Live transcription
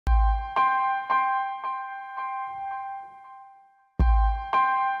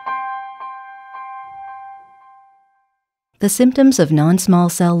The symptoms of non-small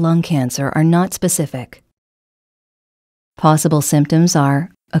cell lung cancer are not specific. Possible symptoms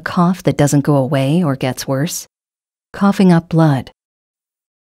are a cough that doesn't go away or gets worse, coughing up blood,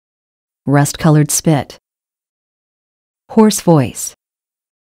 rust-colored spit, hoarse voice,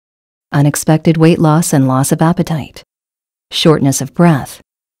 unexpected weight loss and loss of appetite, shortness of breath,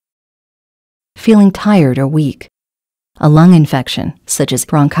 feeling tired or weak, a lung infection such as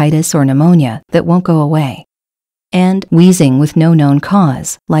bronchitis or pneumonia that won't go away, and wheezing with no known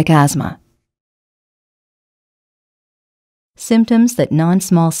cause like asthma. Symptoms that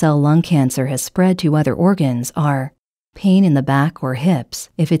non-small cell lung cancer has spread to other organs are pain in the back or hips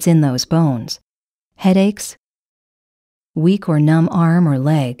if it's in those bones, headaches, weak or numb arm or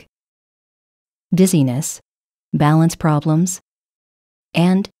leg, dizziness, balance problems,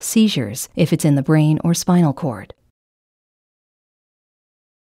 and seizures if it's in the brain or spinal cord.